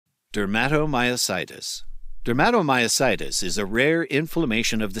Dermatomyositis. Dermatomyositis is a rare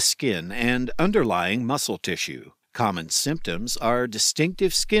inflammation of the skin and underlying muscle tissue. Common symptoms are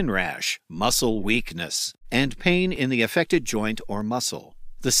distinctive skin rash, muscle weakness, and pain in the affected joint or muscle.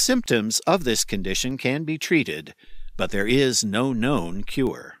 The symptoms of this condition can be treated, but there is no known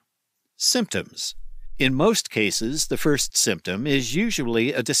cure. Symptoms. In most cases, the first symptom is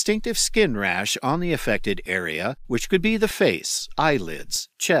usually a distinctive skin rash on the affected area, which could be the face, eyelids,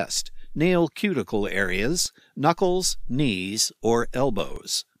 chest, nail cuticle areas, knuckles, knees, or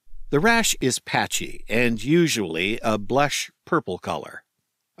elbows. The rash is patchy and usually a blush purple color.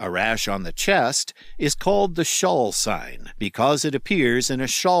 A rash on the chest is called the shawl sign because it appears in a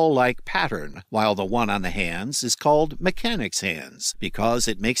shawl-like pattern, while the one on the hands is called mechanic's hands because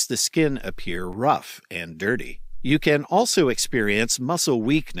it makes the skin appear rough and dirty. You can also experience muscle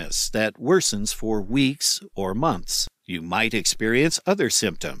weakness that worsens for weeks or months. You might experience other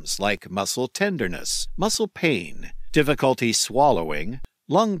symptoms like muscle tenderness, muscle pain, difficulty swallowing,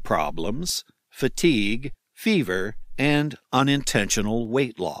 lung problems, fatigue, fever, and unintentional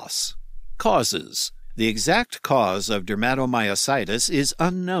weight loss. Causes. The exact cause of dermatomyositis is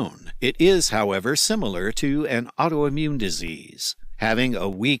unknown. It is, however, similar to an autoimmune disease. Having a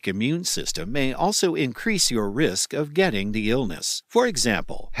weak immune system may also increase your risk of getting the illness. For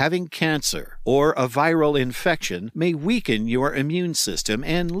example, having cancer or a viral infection may weaken your immune system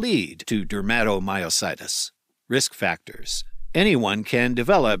and lead to dermatomyositis. Risk factors. Anyone can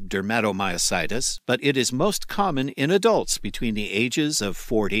develop dermatomyositis, but it is most common in adults between the ages of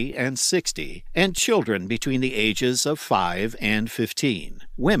 40 and 60 and children between the ages of 5 and 15.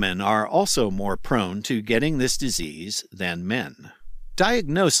 Women are also more prone to getting this disease than men.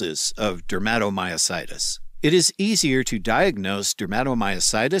 Diagnosis of dermatomyositis. It is easier to diagnose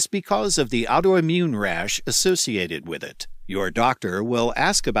dermatomyositis because of the autoimmune rash associated with it. Your doctor will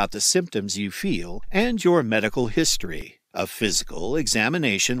ask about the symptoms you feel and your medical history. A physical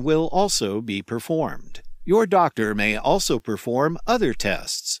examination will also be performed. Your doctor may also perform other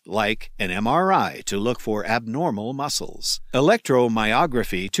tests, like an MRI to look for abnormal muscles,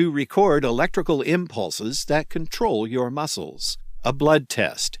 electromyography to record electrical impulses that control your muscles, a blood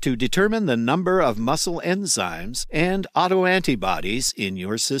test to determine the number of muscle enzymes and autoantibodies in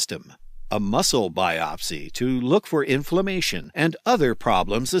your system, a muscle biopsy to look for inflammation and other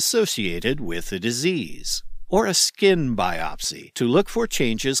problems associated with the disease, or a skin biopsy to look for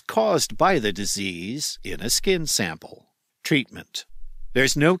changes caused by the disease in a skin sample. Treatment.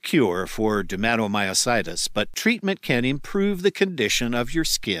 There's no cure for dermatomyositis, but treatment can improve the condition of your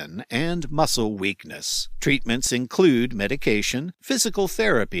skin and muscle weakness. Treatments include medication, physical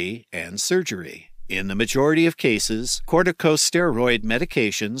therapy, and surgery. In the majority of cases, corticosteroid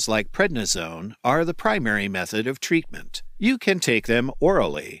medications like prednisone are the primary method of treatment. You can take them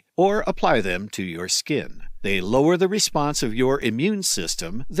orally or apply them to your skin. They lower the response of your immune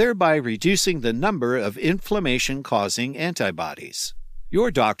system, thereby reducing the number of inflammation-causing antibodies.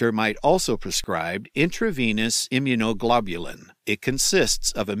 Your doctor might also prescribe intravenous immunoglobulin. It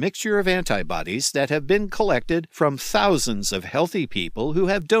consists of a mixture of antibodies that have been collected from thousands of healthy people who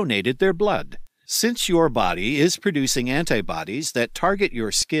have donated their blood. Since your body is producing antibodies that target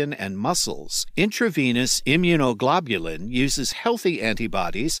your skin and muscles, intravenous immunoglobulin uses healthy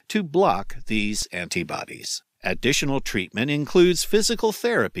antibodies to block these antibodies. Additional treatment includes physical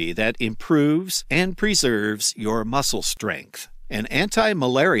therapy that improves and preserves your muscle strength, an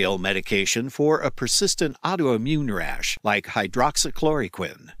anti-malarial medication for a persistent autoimmune rash like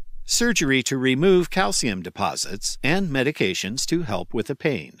hydroxychloroquine, surgery to remove calcium deposits, and medications to help with the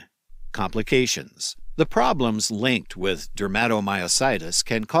pain. Complications. The problems linked with dermatomyositis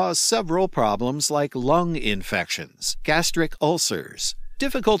can cause several problems like lung infections, gastric ulcers,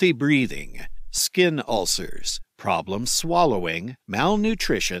 difficulty breathing, skin ulcers, problems swallowing,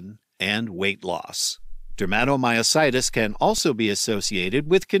 malnutrition, and weight loss. Dermatomyositis can also be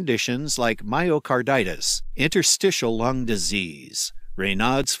associated with conditions like myocarditis, interstitial lung disease,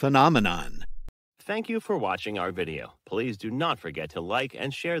 Raynaud's phenomenon. Thank you for watching our video. Please do not forget to like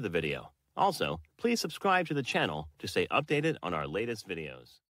and share the video. Also, please subscribe to the channel to stay updated on our latest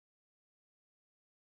videos.